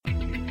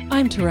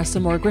I'm Teresa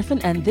Moore Griffin,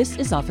 and this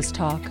is Office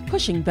Talk.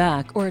 Pushing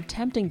back or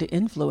attempting to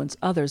influence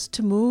others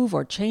to move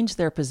or change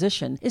their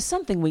position is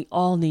something we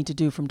all need to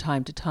do from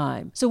time to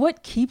time. So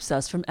what keeps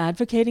us from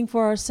advocating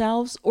for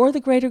ourselves or the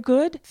greater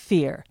good?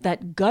 Fear.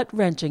 That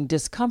gut-wrenching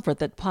discomfort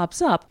that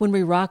pops up when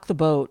we rock the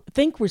boat,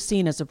 think we're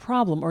seen as a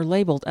problem or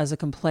labeled as a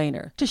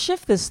complainer. To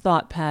shift this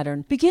thought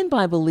pattern, begin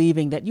by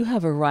believing that you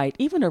have a right,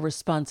 even a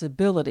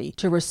responsibility,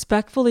 to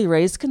respectfully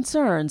raise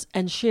concerns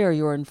and share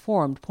your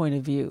informed point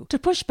of view. To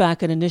push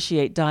back and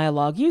initiate dialogue,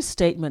 use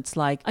statements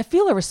like, I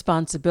feel a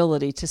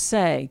responsibility to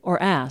say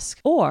or ask,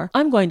 or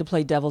I'm going to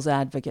play devil's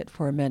advocate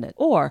for a minute,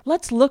 or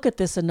let's look at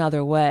this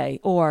another way,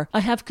 or I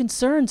have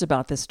concerns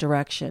about this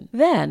direction.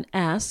 Then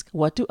ask,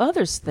 what do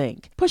others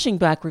think? Pushing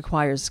back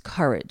requires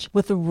courage.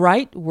 With the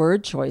right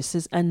word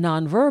choices and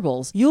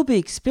nonverbals, you'll be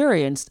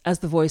experienced as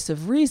the voice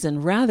of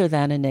reason rather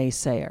than a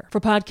naysayer. For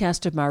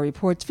podcast of my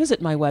reports,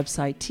 visit my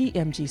website,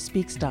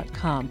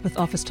 tmgspeaks.com. With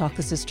Office Talk,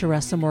 this is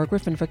Teresa Moore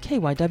Griffin for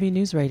KYW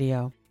News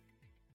Radio.